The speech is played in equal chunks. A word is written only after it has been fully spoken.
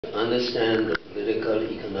Understand the political,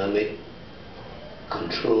 economic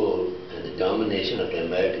control and the domination of the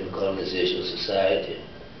American Colonization Society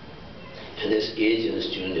and its agents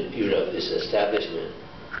during the period of its establishment,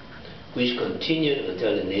 which continued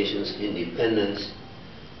until the nation's independence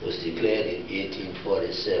was declared in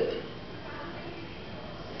 1847.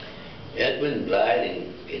 Edwin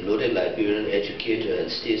Blyden, a noted Liberian educator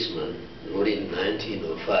and statesman, wrote in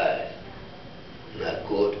 1905, and I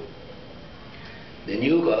quote, "The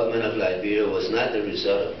new government of Liberia was not the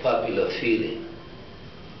result of popular feeling.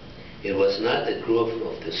 It was not the growth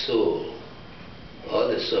of the soul or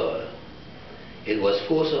the soil. It was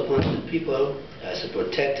forced upon the people as a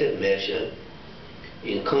protective measure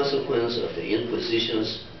in consequence of the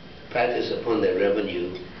impositions practiced upon their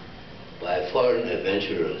revenue by foreign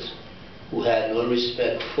adventurers who had no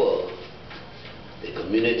respect for the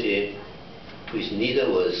community, which neither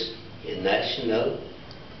was a national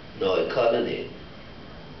nor a colony.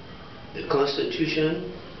 The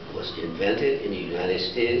Constitution was invented in the United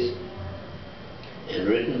States and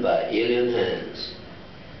written by alien hands,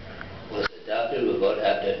 was adopted without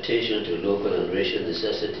adaptation to local and racial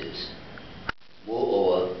necessities.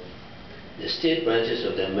 Moreover, the state branches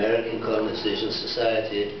of the American Colonization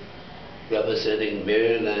Society, representing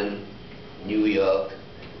Maryland, New York,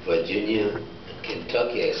 Virginia, and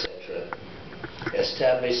Kentucky, etc.,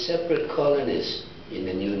 established separate colonies in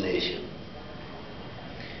the new nation.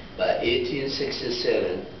 By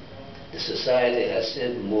 1867, the Society had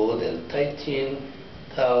sent more than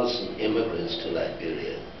 13,000 immigrants to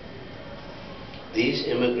Liberia. These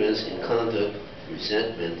immigrants encountered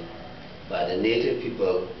resentment by the native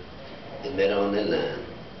people they met on the land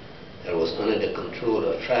that was under the control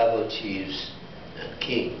of tribal chiefs and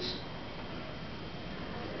kings.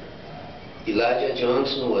 Elijah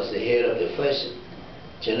Johnson was the head of the first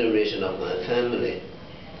generation of my family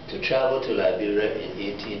to travel to Liberia in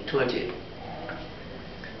 1820.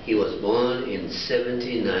 He was born in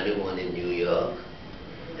 1791 in New York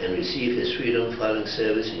and received his freedom following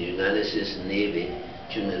service in the United States Navy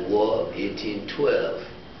during the War of 1812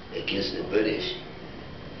 against the British.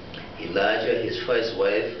 Elijah, his first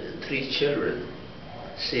wife, and 3 children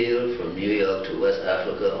sailed from New York to West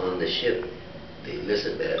Africa on the ship, the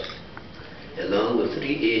Elizabeth, along with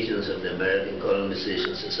 3 agents of the American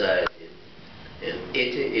Colonization Society and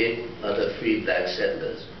 88 other free black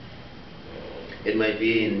settlers. It might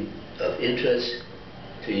be of interest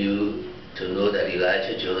to you to know that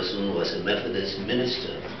Elijah Johnson was a Methodist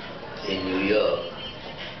minister in New York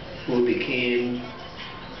who became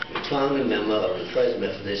a founding member of the First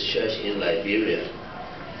Methodist Church in Liberia.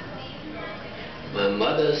 My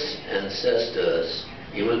mother's ancestors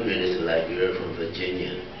immigrated to Liberia from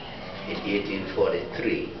Virginia in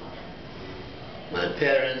 1843. My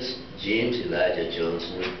parents, James Elijah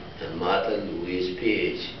Johnson and Martha Louise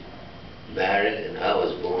Page, married, and I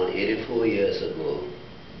was born 84 years ago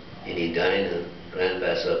in Edina, Grand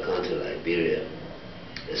Bassa County, Liberia,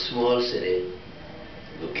 a small city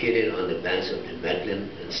located on the banks of the Metlin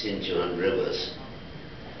and St. John rivers,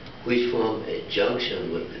 which form a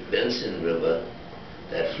junction with the Benson River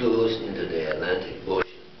that flows into the Atlantic Ocean.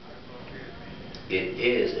 It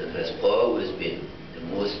is and has always been the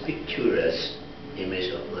most picturesque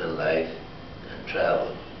image of my life and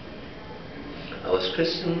travel. I was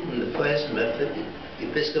christened in the First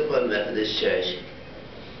Episcopal Methodist Church,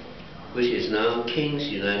 which is now King's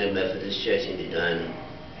United Methodist Church in Edina.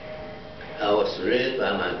 I was raised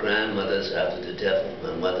by my grandmothers after the death of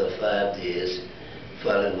my mother 5 days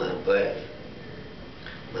following my birth.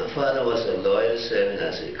 My father was a lawyer serving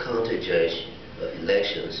as a county judge of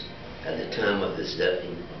elections at the time of his death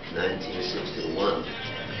in 1961.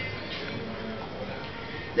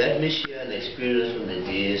 Let me share an experience from the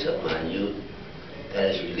days of my youth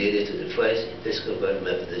that is related to the First Episcopal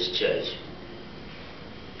Methodist Church.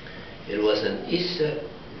 It was an Easter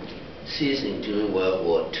season during World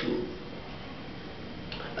War II.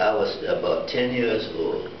 I was about 10 years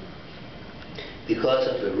old. Because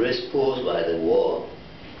of the risk posed by the war,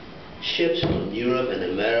 ships from Europe and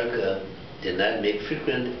America did not make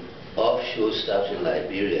frequent offshore stops in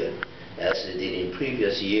Liberia as they did in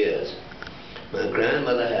previous years. My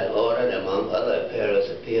grandmother had ordered, among other apparel,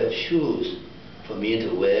 a pair of shoes for me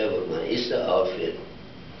to wear with my Easter outfit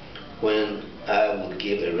when I would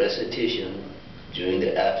give a recitation during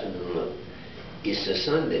the afternoon of Easter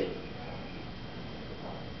Sunday.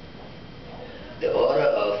 The order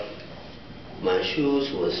of my shoes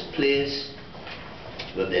was placed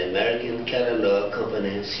with the American catalog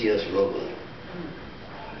company Sears Roebuck.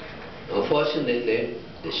 Unfortunately,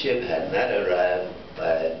 the ship had not arrived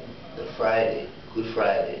by the Friday, Good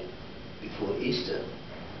Friday, before Easter.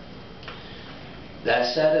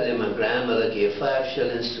 That Saturday, my grandmother gave 5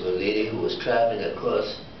 shillings to a lady who was traveling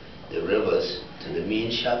across the rivers to the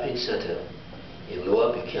main shopping center in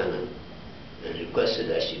Lower Buchanan and requested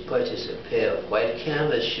that she purchase a pair of white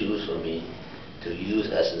canvas shoes for me to use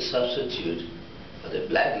as a substitute for the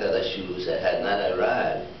black leather shoes that had not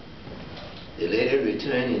arrived. The lady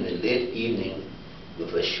returned in the late evening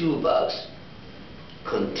with a shoe box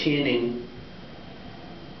containing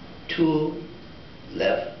 2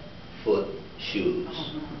 left foot shoes.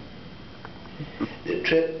 The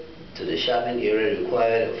trip to the shopping area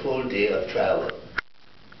required a full day of travel.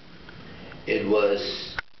 It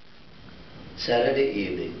was Saturday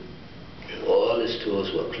evening and all the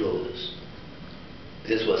stores were closed.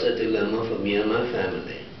 This was a dilemma for me and my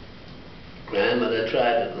family. Grandmother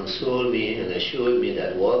tried to console me and assured me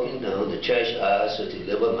that walking down the church aisles to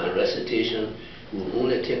deliver my recitation would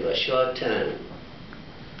only take a short time.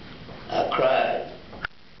 I cried.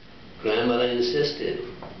 Grandmother insisted.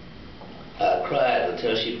 I cried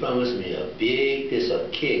until she promised me a big piece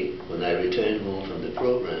of cake when I returned home from the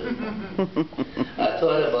program. I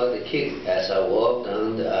thought about the cake as I walked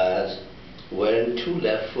down the aisles wearing 2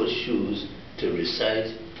 left foot shoes to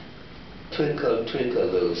recite, "Twinkle, twinkle,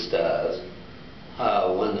 little stars, how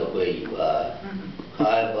I wonder where you are.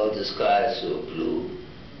 High above the sky so blue,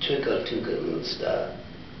 twinkle, twinkle, little star."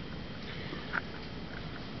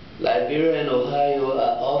 Liberia and Ohio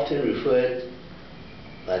are often referred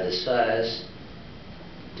by the size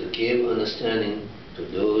to give understanding to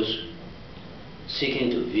those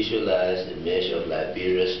seeking to visualize the measure of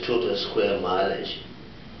Liberia's total square mileage.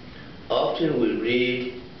 Often we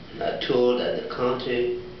read and are told that the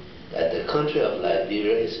country of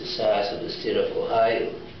Liberia is the size of the state of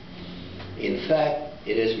Ohio. In fact,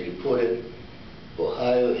 it is reported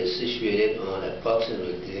Ohio is situated on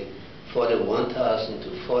approximately 41,000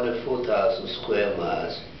 to 44,000 square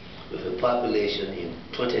miles, with a population in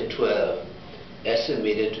 2012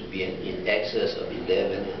 estimated to be in excess of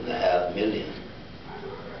 11.5 million.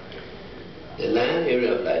 The land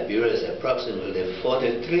area of Liberia is approximately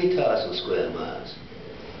 43,000 square miles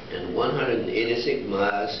and 186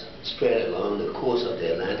 miles spread along the coast of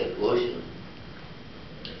the Atlantic Ocean.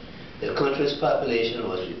 The country's population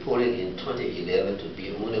was reported in 2011 to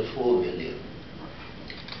be only 4 million.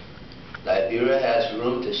 Liberia has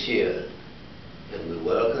room to share, and we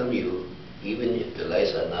welcome you, even if the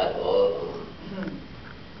lights are not all on.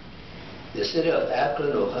 The city of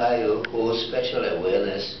Akron, Ohio holds special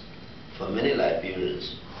awareness for many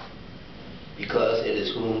Liberians because it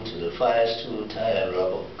is home to the Firestone Tire and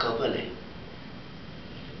Rubber Company,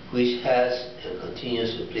 which has and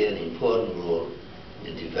continues to play an important role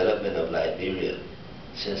in the development of Liberia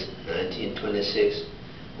since 1926,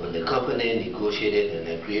 when the company negotiated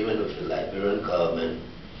an agreement with the Liberian government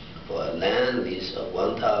for a land lease of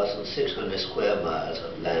 1,600 square miles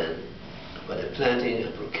of land for the planting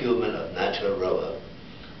and procurement of natural rubber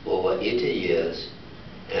over 80 years,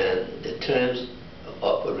 and the terms of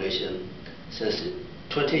operation since the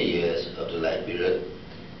 20 years of the Liberian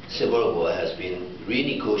Civil War has been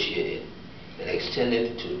renegotiated and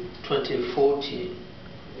extended to 2014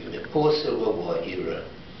 in the post-Civil War era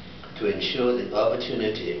to ensure the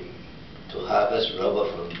opportunity to harvest rubber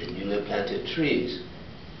from the newly planted trees.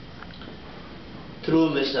 Through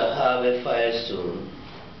Mr. Harvey Firestone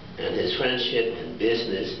and his friendship and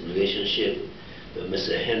business relationship with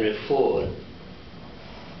Mr. Henry Ford,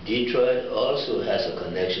 Detroit also has a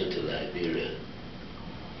connection to Liberia.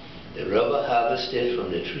 The rubber harvested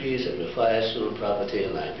from the trees of the Firestone property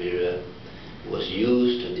in Liberia was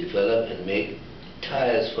used to develop and make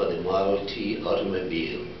tires for the Model T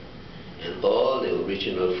automobile and all the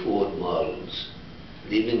original Ford models,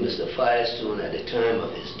 leaving Mr. Firestone at the time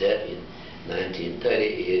of his death in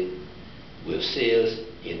 1938 with sales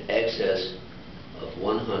in excess of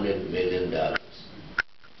 $100 million.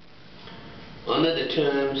 Under the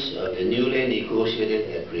terms of the newly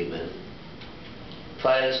negotiated agreement,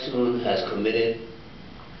 Firestone has committed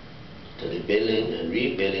to the building and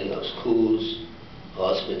rebuilding of schools,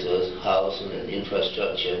 hospitals, housing, and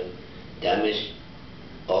infrastructure damaged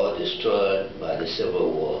or destroyed by the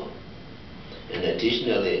Civil War, and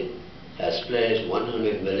additionally has pledged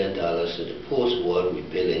 $100 million to the post-war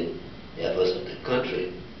rebuilding efforts of the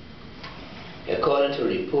country. According to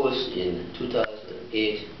reports in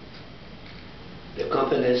 2008, the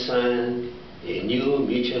company signed a new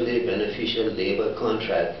mutually beneficial labor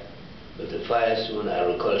contract with the Firestone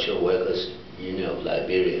Agricultural Workers Union of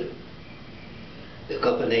Liberia. The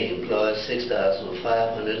company employs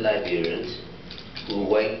 6,500 Liberians who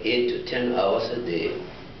work 8 to 10 hours a day,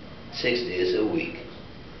 6 days a week.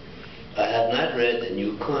 I have not read the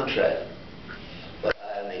new contract, but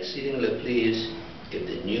I am exceedingly pleased if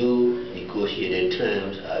the new negotiated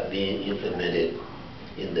terms are being implemented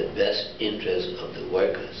in the best interest of the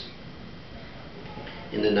workers.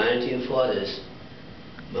 In the 1940s,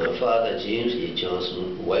 my father, James A.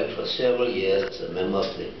 Johnson, who worked for several years as a member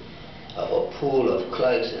of a pool of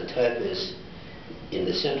clerks and typists in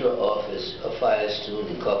the central office of Firestone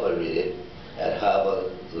Incorporated at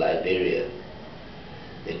Harvard, Liberia.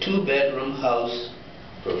 The two-bedroom house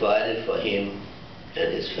provided for him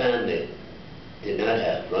and his family did not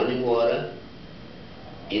have running water,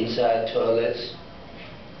 inside toilets,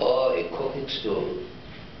 or a cooking stove.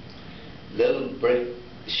 Little brick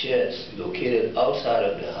sheds located outside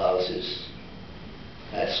of the houses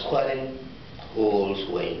had squatting holes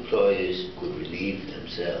where employees could relieve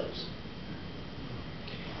themselves.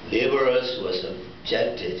 Laborers were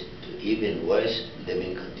subjected to even worse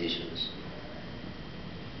living conditions.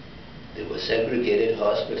 There were segregated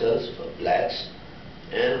hospitals for blacks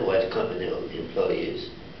and white company employees,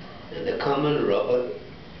 and the common rubber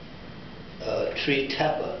tree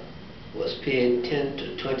tapper was paid 10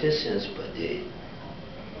 to 20 cents per day.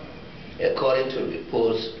 According to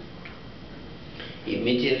reports,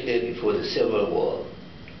 immediately before the Civil War,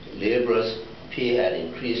 laborers' pay had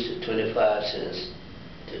increased to 25 cents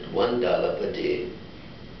to $1 per day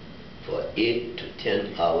for 8 to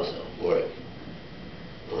 10 hours of work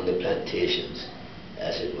on the plantations,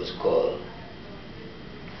 as it was called.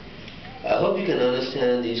 I hope you can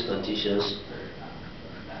understand these conditions.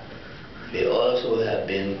 They also have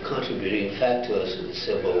been contributing factors to the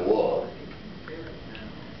Civil War.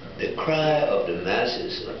 The cry of the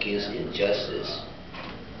masses against injustice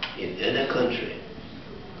in any country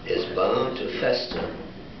is bound to fester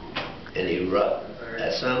and erupt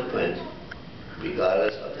at some point,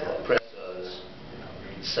 regardless of the oppressor's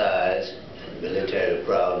size and military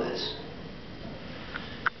prowess.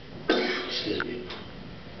 Excuse me.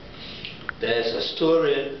 There's a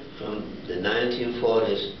story from the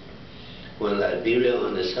 1940s when Liberia,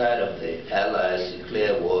 on the side of the Allies,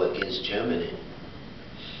 declared war against Germany.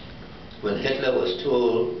 When Hitler was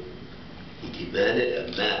told, he demanded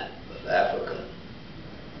a map of Africa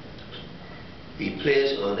be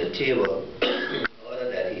placed on the table in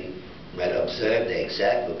order that he might observe the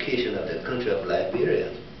exact location of the country of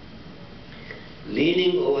Liberia.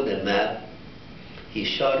 Leaning over the map, he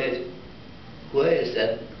shouted, "Where is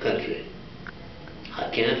that country? I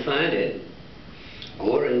can't find it."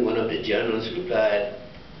 Goring, one of the generals, replied,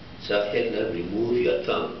 "Sir Hitler, remove your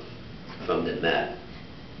thumb from the map."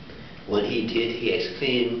 When he did, he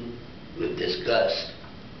exclaimed with disgust,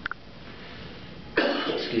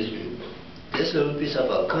 excuse me, "This little piece of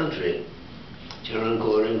our country?" General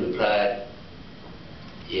Goring replied,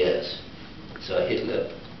 "Yes, Sir Hitler,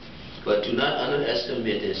 but do not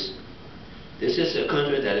underestimate this. This is a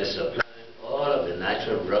country that is supplying all of the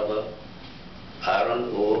natural rubber,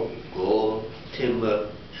 iron ore, gold, timber,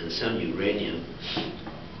 and some uranium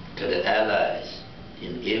to the Allies,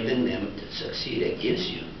 enabling them to succeed against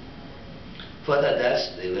you. Further,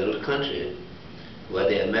 that's the little country where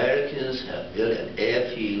the Americans have built an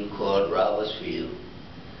airfield called Roberts Field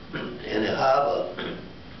and a harbor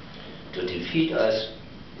to defeat us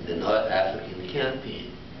in the North African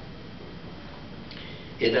campaign."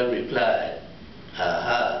 Hitler replied,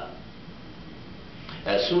 "Aha,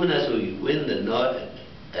 as soon as we win the North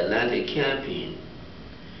Atlantic campaign,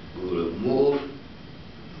 we will move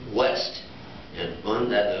west and burn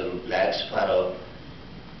that little black spot out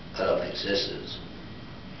of existence."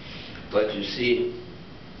 But you see,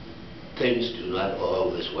 things do not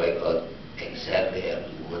always work out exactly as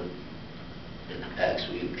we want, and as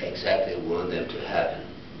we exactly want them to happen.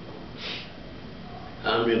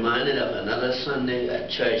 I'm reminded of another Sunday at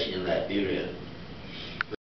church in Liberia.